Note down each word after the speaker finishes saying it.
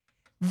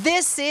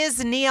This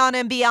is Neon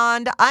and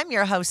Beyond. I'm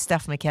your host,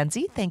 Steph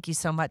McKenzie. Thank you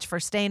so much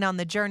for staying on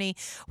the journey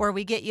where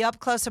we get you up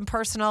close and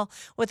personal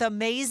with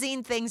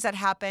amazing things that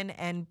happen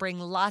and bring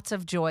lots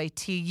of joy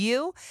to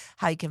you,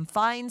 how you can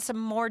find some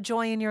more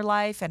joy in your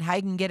life, and how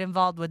you can get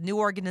involved with new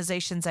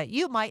organizations that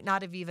you might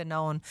not have even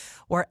known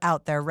were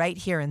out there right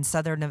here in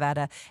Southern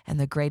Nevada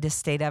and the greatest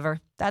state ever.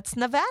 That's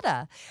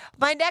Nevada.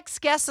 My next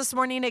guest this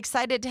morning,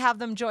 excited to have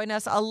them join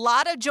us. A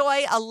lot of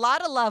joy, a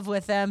lot of love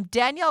with them.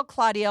 Danielle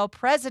Claudio,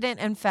 president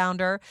and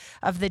founder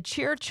of the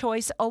Cheer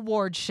Choice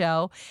Awards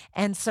Show,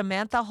 and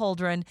Samantha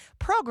Holdren,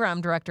 program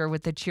director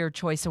with the Cheer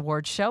Choice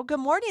Awards Show. Good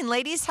morning,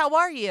 ladies. How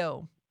are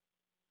you?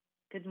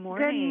 Good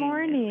morning. Good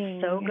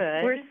morning. So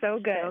good. We're so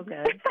good. So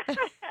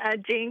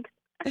good. Jinx.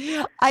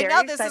 I know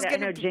Very this is excited. going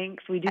to I know,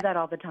 Jinx. We do that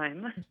all the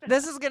time.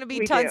 This is going to be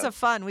We tons do. of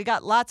fun. We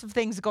got lots of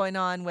things going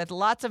on with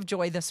lots of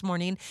joy this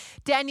morning.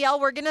 Danielle,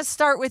 we're going to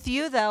start with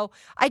you, though.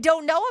 I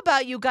don't know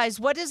about you guys.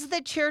 What is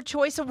the Cheer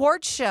Choice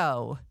Awards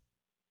Show?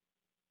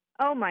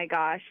 Oh my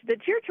gosh. The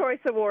Cheer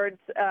Choice Awards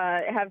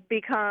have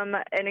become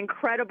an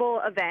incredible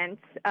event.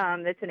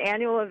 It's an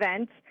annual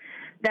event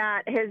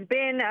that has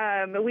been,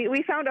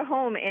 we found a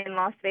home in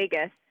Las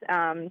Vegas.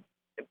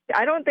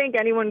 I don't think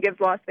anyone gives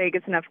Las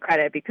Vegas enough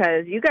credit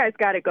because you guys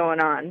got it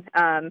going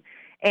on.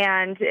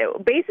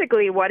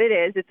 Basically what it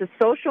is, it's a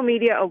social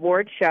media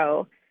award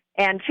show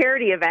and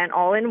charity event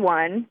all in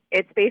one.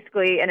 It's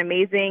basically an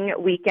amazing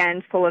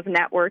weekend full of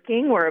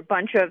networking where a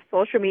bunch of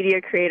social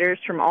media creators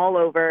from all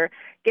over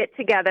get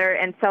together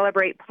and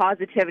celebrate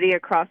positivity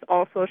across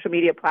all social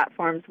media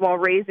platforms while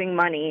raising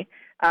money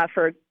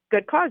for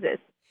good causes.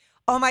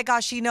 Oh my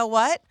gosh, you know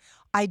what?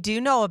 I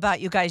do know about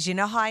you guys. You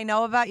know how I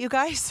know about you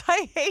guys?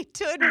 I hate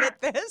to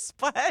admit this,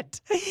 but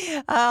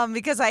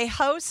because I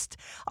host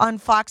on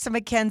Fox and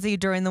McKenzie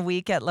during the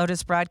week at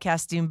Lotus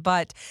Broadcasting,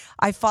 but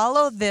I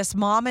follow this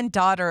mom and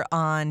daughter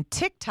on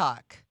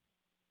TikTok.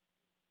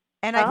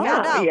 And I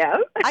found out. Yeah.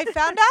 I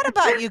found out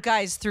about you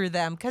guys through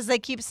them because they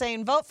keep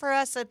saying, vote for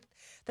us at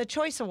the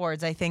Choice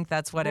Awards. I think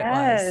that's what it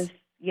was.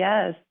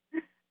 Yes.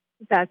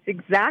 That's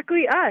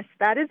exactly us.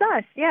 That is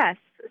us, yes.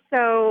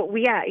 So,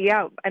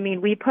 I mean,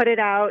 we put it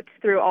out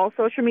through all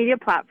social media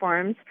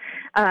platforms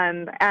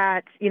towards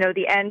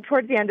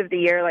the end of the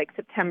year, like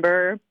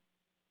September,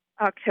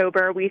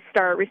 October, we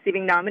start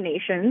receiving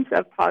nominations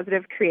of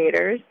positive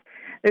creators.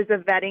 There's a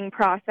vetting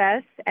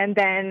process, and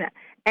then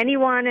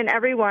anyone and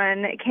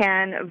everyone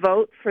can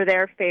vote for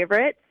their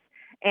favorites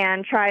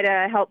and try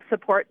to help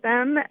support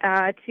them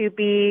to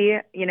be,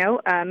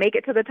 make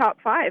it to the top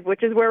 5,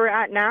 which is where we're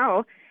at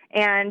now.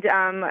 And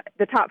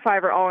the top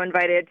 5 are all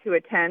invited to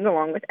attend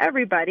along with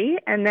everybody.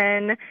 And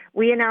then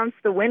we announce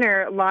the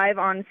winner live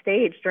on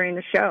stage during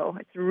the show.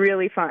 It's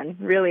really fun,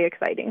 really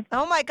exciting.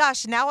 Oh my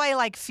gosh, now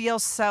I feel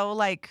so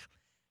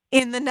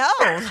in the know.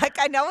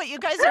 I know what you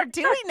guys are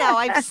doing now.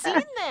 I've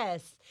seen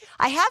this.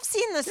 I have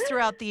seen this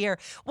throughout the year.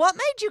 What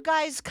made you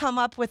guys come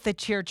up with the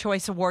Cheer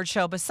Choice Award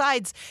Show?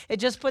 Besides, it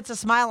just puts a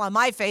smile on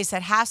my face.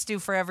 It has to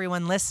for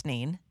everyone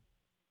listening.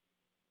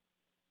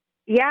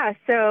 Yeah,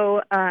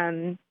 so,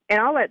 and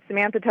I'll let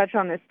Samantha touch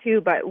on this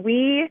too, but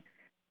we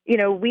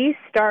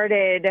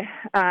started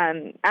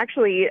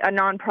actually a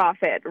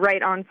nonprofit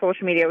right on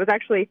social media. It was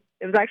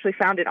actually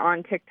founded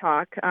on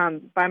TikTok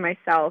by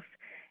myself,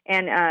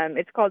 and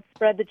it's called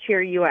Spread the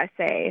Cheer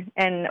USA.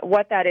 And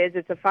what that is,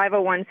 it's a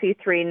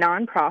 501c3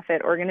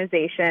 nonprofit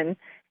organization,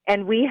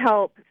 and we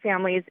help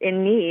families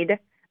in need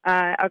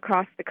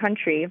across the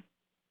country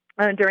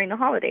during the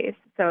holidays.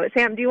 So,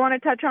 Sam, do you want to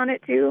touch on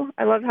it too?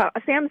 I love how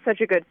Sam's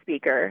such a good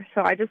speaker,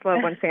 so I just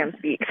love when Sam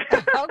speaks.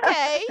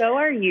 Okay. So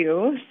are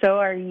you.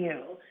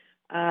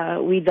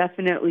 We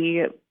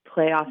definitely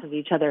play off of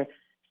each other.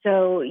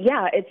 So,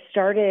 it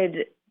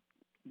started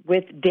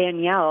with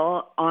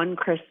Danielle on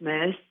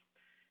Christmas,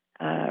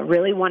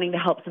 really wanting to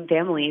help some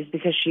families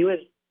because she was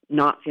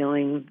not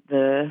feeling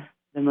the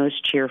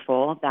most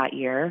cheerful that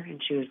year, and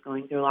she was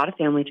going through a lot of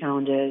family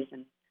challenges,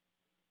 and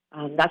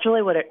that's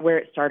really where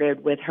it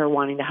started, with her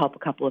wanting to help a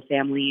couple of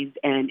families,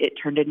 and it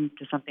turned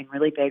into something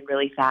really big,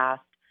 really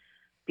fast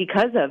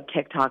because of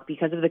TikTok,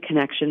 because of the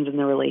connections and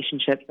the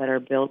relationships that are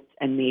built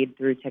and made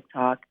through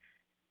TikTok.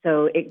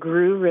 So it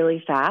grew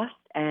really fast,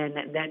 and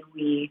then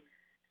we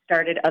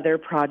started other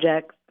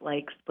projects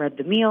like Spread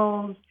the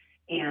Meals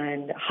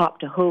and Hop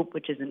to Hope,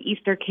 which is an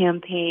Easter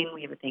campaign.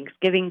 We have a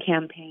Thanksgiving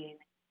campaign,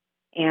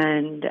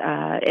 and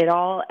it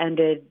all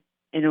ended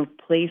in a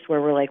place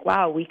where we're like,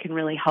 wow, we can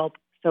really help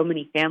so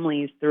many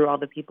families through all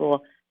the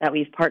people that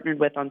we've partnered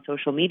with on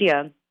social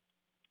media.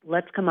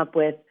 Let's come up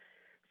with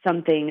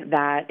something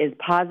that is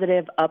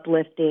positive,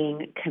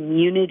 uplifting,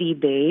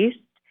 community-based,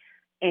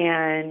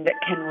 and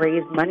can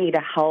raise money to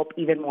help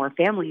even more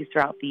families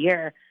throughout the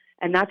year.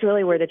 And that's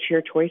really where the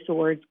Cheer Choice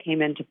Awards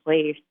came into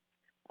place.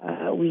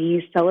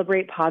 We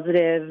celebrate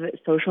positive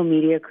social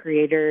media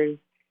creators,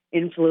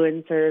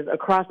 influencers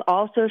across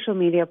all social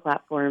media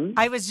platforms.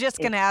 I was just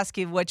going to ask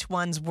you which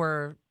ones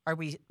are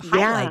we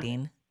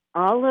highlighting?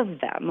 All of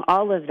them.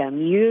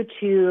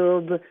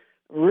 YouTube,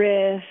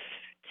 Riff,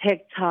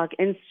 TikTok,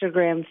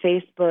 Instagram,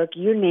 Facebook,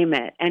 you name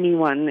it.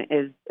 Anyone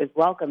is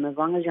welcome as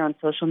long as you're on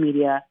social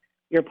media,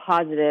 you're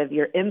positive,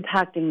 you're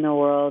impacting the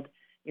world,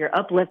 you're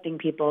uplifting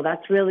people.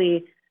 That's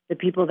really the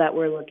people that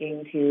we're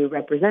looking to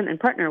represent and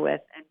partner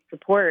with and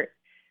support.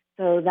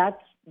 So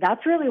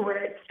that's really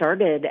where it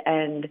started.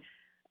 And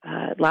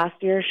last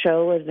year's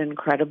show was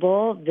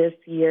incredible. This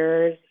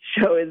year's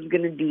show is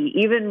going to be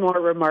even more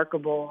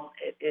remarkable.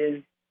 It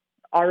is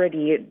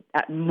already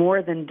at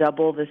more than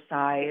double the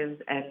size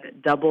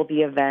and double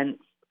the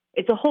events.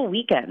 It's a whole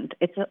weekend.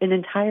 It's an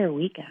entire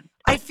weekend.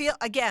 I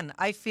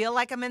feel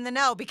like I'm in the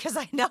know because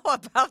I know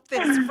about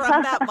this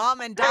from that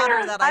mom and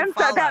daughter that I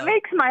follow. That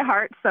makes my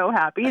heart so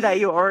happy that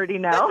you already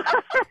know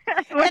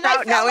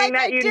without knowing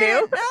that you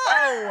knew.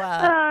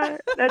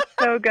 That's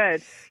so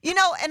good.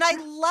 And I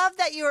love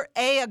that you're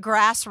a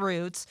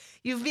grassroots.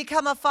 You've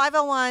become a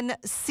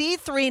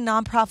 501c3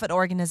 nonprofit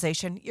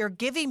organization. You're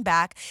giving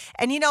back.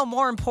 And,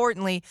 more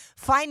importantly,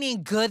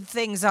 finding good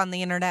things on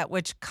the internet,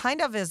 which kind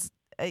of is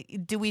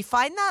do we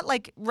find that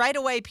like right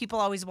away people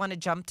always want to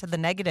jump to the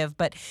negative,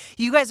 but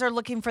you guys are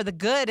looking for the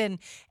good and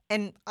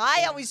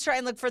I always try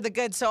and look for the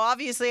good. So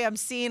obviously I'm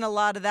seeing a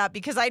lot of that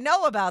because I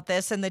know about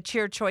this in the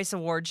Cheer Choice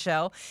Award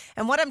show.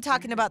 And what I'm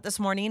talking about this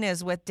morning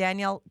is with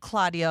Danielle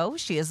Claudio.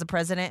 She is the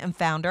president and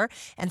founder,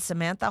 and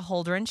Samantha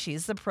Holdren.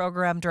 She's the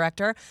program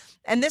director.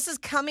 And this is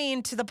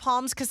coming to the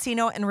Palms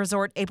Casino and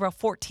Resort April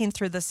 14th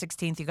through the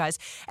 16th, you guys.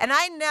 And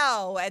I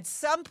know at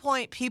some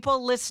point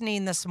people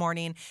listening this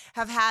morning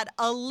have had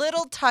a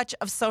little touch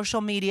of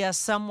social media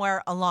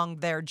somewhere along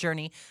their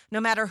journey,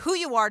 no matter who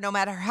you are, no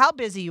matter how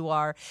busy you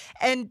are.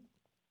 And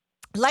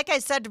like I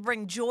said, to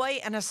bring joy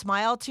and a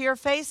smile to your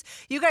face,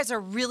 you guys are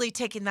really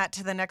taking that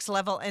to the next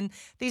level. And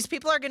these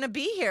people are going to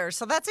be here.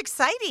 So that's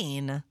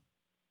exciting.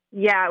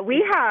 Yeah,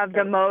 we have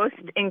the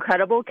most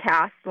incredible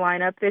cast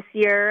lineup this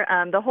year.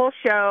 The whole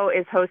show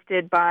is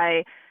hosted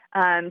by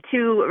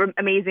two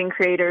amazing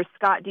creators,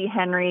 Scott D.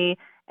 Henry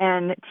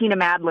and Tina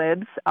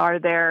Madlibs are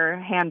their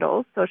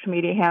handles, social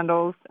media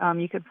handles.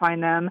 You can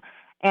find them.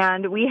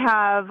 And we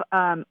have,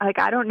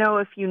 I don't know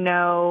if you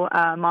know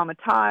Mama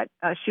Tot,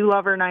 Shoe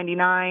Lover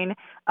 99,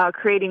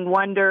 Creating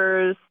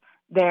Wonders.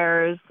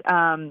 There's,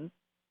 oh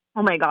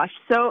my gosh,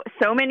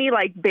 so many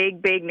like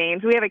big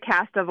names. We have a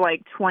cast of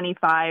like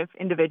 25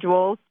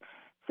 individuals.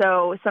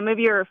 So some of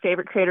your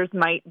favorite creators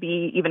might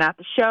be even at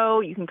the show.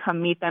 You can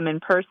come meet them in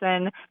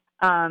person,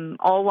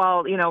 all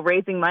while,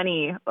 raising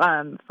money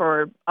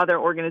for other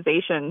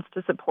organizations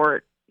to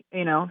support,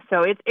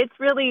 So it's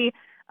really...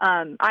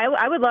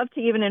 I would love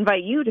to even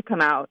invite you to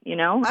come out,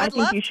 I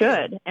think you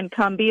should and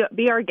come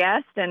be our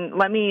guest and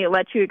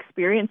let you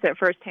experience it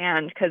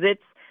firsthand because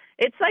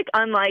it's like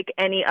unlike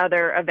any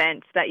other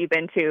event that you've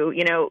been to,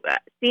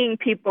 seeing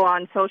people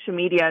on social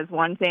media is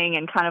one thing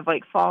and kind of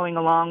like following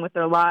along with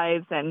their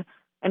lives and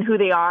who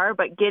they are,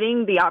 but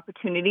getting the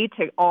opportunity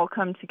to all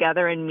come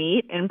together and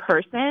meet in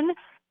person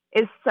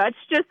is such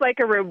just like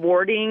a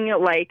rewarding,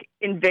 like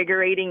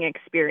invigorating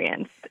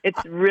experience.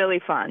 It's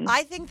really fun.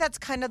 I think that's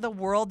kind of the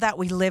world that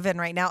we live in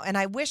right now. And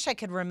I wish I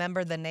could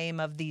remember the name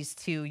of these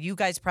two. You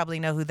guys probably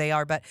know who they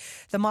are, but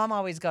the mom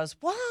always goes,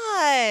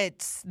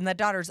 "What?" And the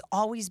daughter's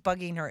always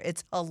bugging her.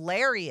 It's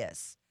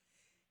hilarious.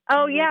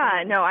 Oh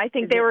yeah, no, I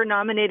think they were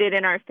nominated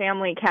in our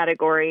family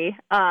category.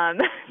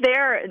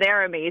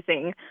 They're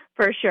amazing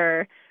for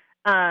sure.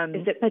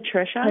 Is it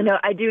Patricia?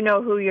 I do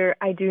know who you're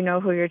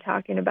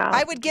talking about.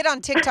 I would get on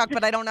TikTok,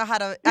 but I don't know how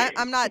to.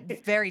 I'm not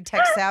very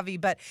tech savvy,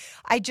 but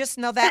I just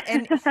know that.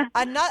 And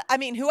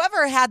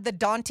whoever had the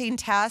daunting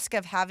task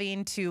of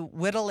having to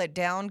whittle it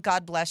down,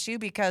 God bless you,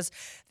 because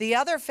the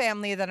other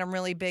family that I'm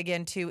really big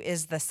into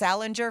is the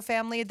Salinger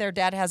family. Their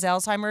dad has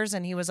Alzheimer's,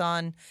 and he was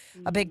on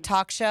a big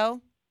talk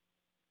show.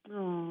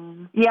 Oh.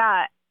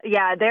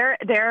 Yeah,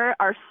 there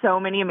are so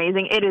many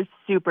amazing. It is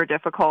super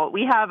difficult.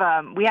 We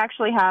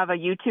actually have a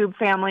YouTube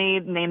family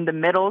named the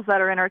Middles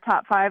that are in our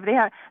top 5.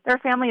 They're a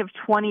family of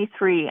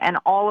 23, and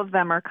all of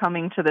them are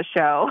coming to the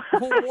show.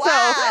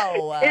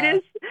 Wow,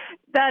 so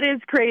that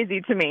is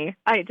crazy to me.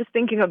 Just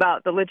thinking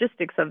about the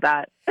logistics of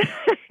that.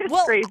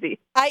 It's crazy.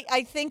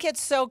 I think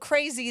it's so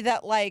crazy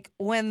that like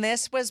when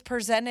this was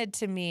presented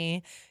to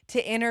me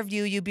to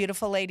interview you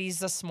beautiful ladies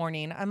this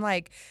morning, I'm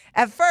like,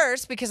 at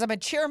first, because I'm a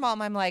cheer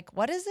mom, I'm like,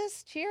 what is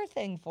this cheer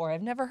thing for?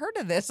 I've never heard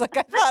of this. Like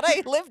I thought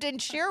I lived in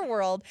cheer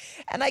world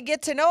and I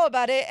get to know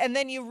about it. And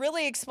then you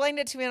really explained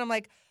it to me and I'm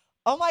like,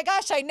 oh my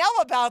gosh, I know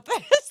about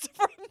this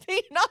from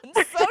being on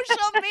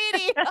social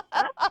media.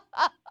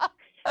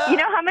 You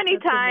know how many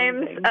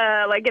times,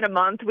 like in a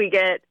month, we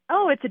get,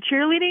 "Oh, it's a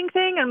cheerleading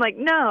thing." I'm like,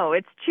 no,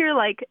 it's cheer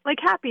like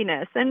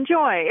happiness and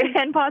joy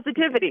and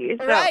positivity.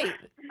 So, right.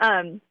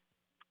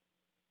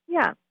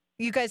 Yeah.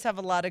 You guys have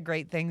a lot of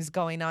great things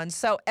going on.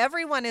 So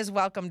everyone is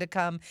welcome to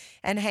come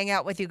and hang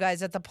out with you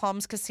guys at the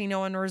Palms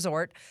Casino and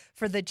Resort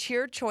for the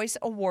Cheer Choice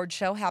Award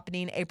Show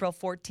happening April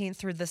 14th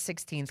through the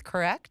 16th,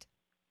 correct?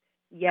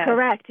 Yes.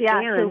 Correct, yeah.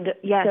 And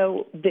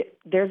so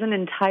there's an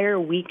entire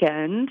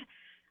weekend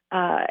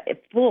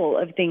full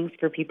of things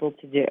for people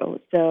to do.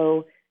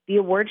 So The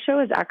award show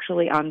is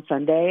actually on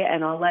Sunday,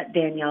 and I'll let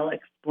Danielle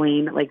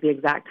explain like the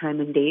exact time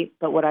and date.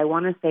 But what I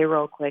want to say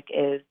real quick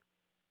is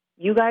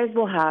you guys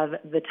will have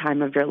the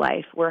time of your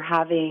life. We're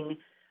having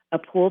a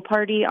pool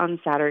party on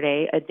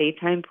Saturday, a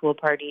daytime pool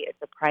party. It's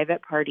a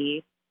private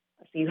party,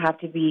 so you have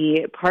to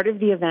be part of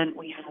the event.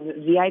 We have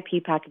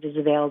VIP packages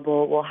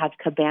available. We'll have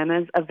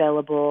cabanas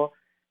available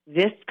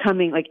this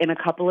coming, like in a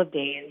couple of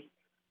days.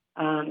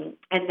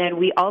 And then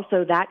we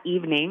also, that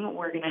evening,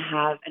 we're going to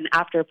have an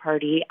after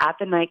party at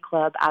the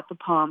nightclub, at the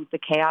Palms, the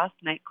Chaos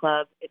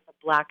nightclub. It's a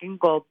black and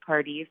gold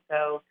party,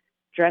 so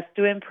dress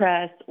to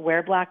impress,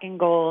 wear black and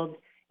gold.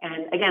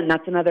 And again,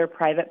 that's another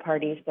private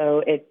party,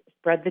 so it's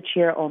spread the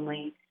cheer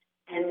only.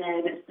 And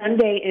then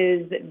Sunday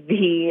is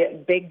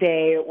the big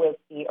day with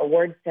the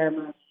award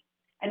ceremony.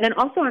 And then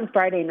also on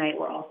Friday night,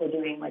 we're also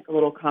doing like a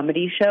little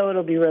comedy show.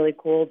 It'll be really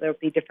cool. There'll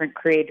be different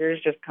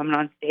creators just coming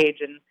on stage,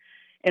 and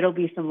it'll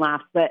be some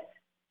laughs. But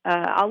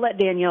I'll let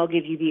Danielle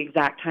give you the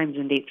exact times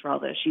and dates for all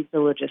this. She's the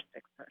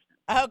logistics person.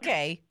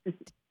 Okay.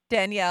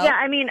 Danielle? Yeah,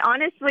 I mean,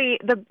 honestly,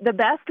 the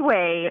best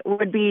way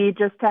would be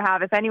just to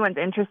have, if anyone's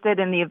interested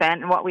in the event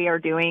and what we are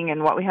doing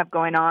and what we have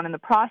going on in the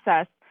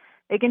process,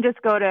 they can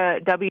just go to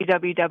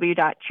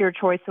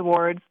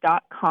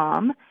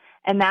www.cheerchoiceawards.com,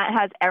 and that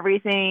has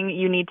everything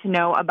you need to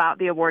know about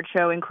the award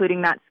show,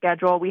 including that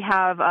schedule. We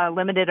have a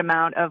limited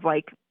amount of,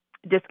 like,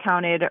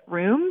 discounted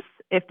rooms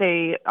if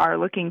they are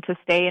looking to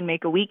stay and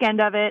make a weekend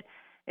of it,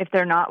 if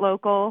they're not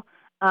local.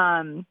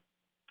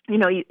 You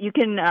know, you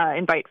can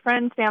invite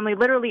friends, family,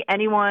 literally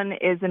anyone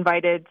is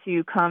invited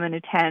to come and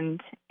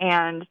attend,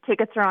 and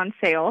tickets are on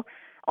sale.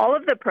 All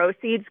of the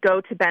proceeds go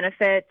to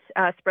benefit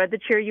Spread the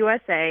Cheer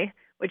USA,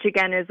 which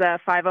again is a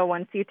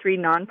 501c3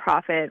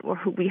 nonprofit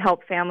where we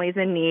help families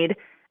in need.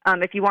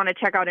 If you want to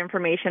check out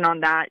information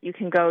on that, you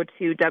can go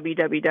to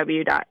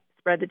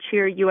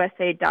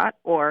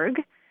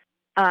www.spreadthecheerusa.org.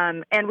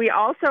 And we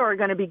also are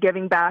going to be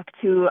giving back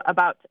to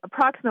about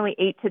approximately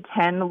 8 to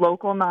 10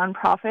 local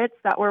nonprofits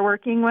that we're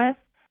working with,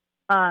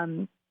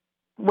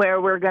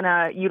 where we're going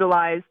to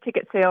utilize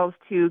ticket sales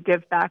to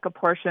give back a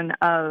portion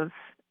of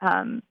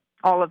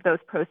all of those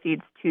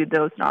proceeds to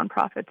those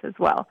nonprofits as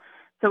well.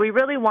 So we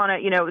really want to,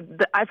 you know,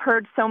 I've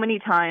heard so many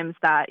times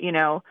that, you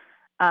know,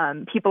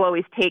 people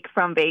always take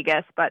from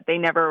Vegas, but they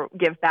never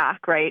give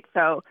back, right?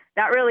 So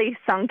that really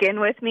sunk in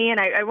with me, and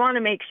I want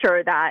to make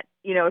sure that,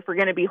 you know, if we're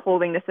going to be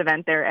holding this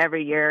event there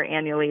every year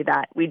annually,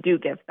 that we do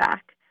give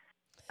back.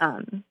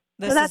 So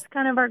that's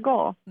kind of our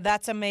goal.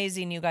 That's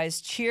amazing, you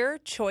guys.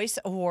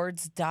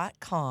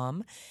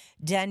 CheerChoiceAwards.com.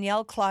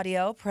 Danielle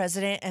Claudio,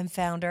 president and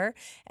founder,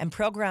 and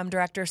program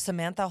director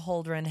Samantha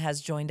Holdren has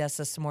joined us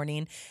this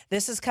morning.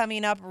 This is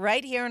coming up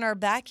right here in our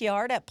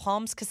backyard at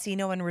Palms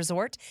Casino and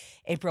Resort,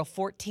 April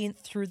 14th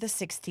through the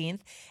 16th.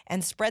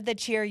 And Spread the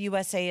Cheer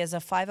USA is a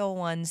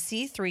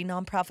 501c3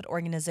 nonprofit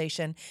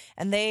organization,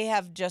 and they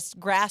have just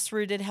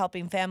grassrooted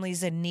helping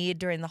families in need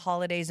during the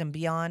holidays and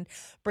beyond,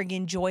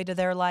 bringing joy to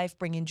their life,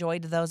 bringing joy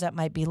to those that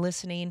might be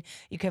listening.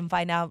 You can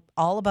find out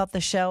all about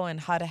the show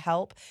and how to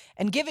help,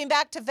 and giving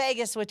back to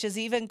Vegas, which is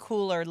even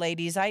cooler,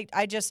 ladies.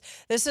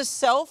 This is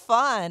so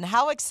fun.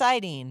 How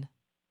exciting.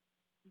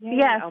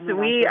 Yes,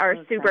 we are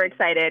super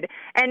excited.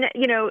 And,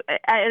 you know,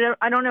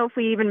 I don't know if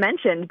we even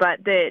mentioned,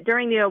 but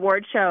during the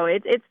award show,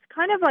 it's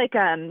kind of like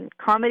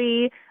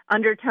comedy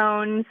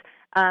undertones.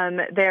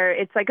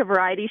 It's like a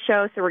variety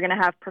show, so we're going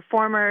to have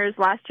performers.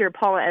 Last year,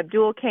 Paula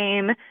Abdul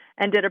came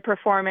and did a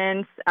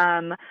performance.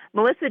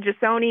 Melissa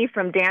Giussoni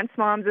from Dance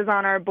Moms is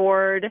on our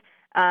board.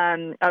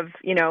 Of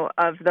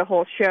the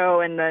whole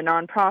show and the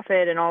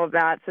nonprofit and all of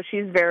that. So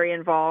she's very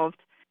involved.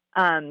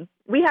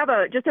 We have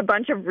just a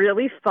bunch of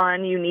really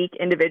fun, unique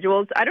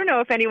individuals. I don't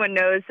know if anyone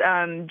knows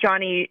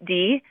Johnny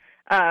D,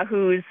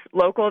 who's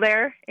local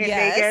there in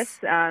Vegas.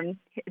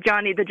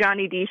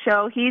 Johnny D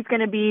Show. He's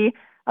going to be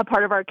a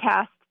part of our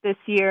cast this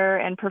year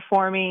and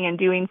performing and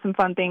doing some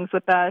fun things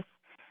with us.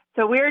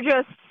 So we're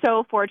just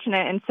so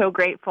fortunate and so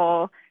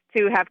grateful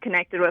to have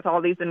connected with all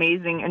these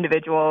amazing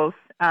individuals.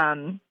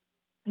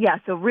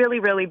 So really,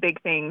 really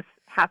big things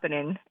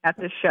happening at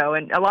this show,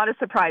 and a lot of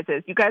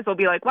surprises. You guys will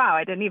be like, wow,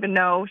 I didn't even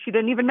know she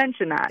didn't even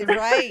mention that.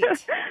 Right.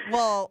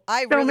 Well,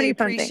 I really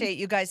appreciate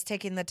you guys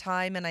taking the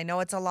time, and I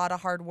know it's a lot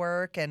of hard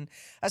work, and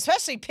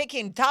especially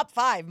picking top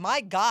 5. My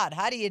God,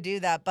 how do you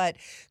do that? But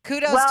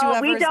kudos to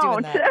whoever's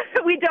doing that.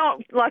 We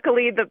don't.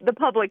 Luckily, the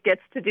public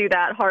gets to do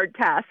that hard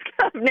task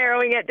of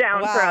narrowing it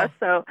down for us.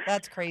 So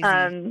that's crazy.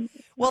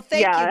 Well,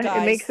 thank you guys.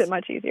 It makes it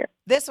much easier.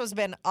 This has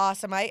been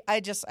awesome. I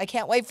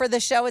can't wait for the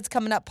show. It's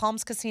coming up,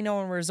 Palms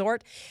Casino and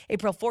Resort,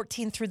 April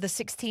 14th through the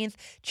 16th.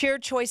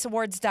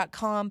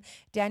 CheerChoiceAwards.com.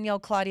 Danielle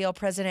Claudio,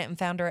 president and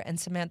founder, and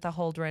Samantha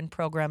Holdren,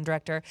 program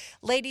director.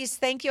 Ladies,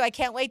 thank you. I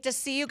can't wait to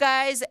see you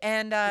guys,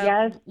 and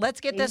let's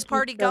get this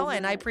party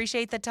going. I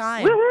appreciate the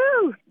time.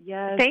 Woohoo!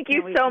 Yes. Thank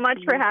you so much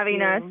for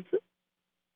having us.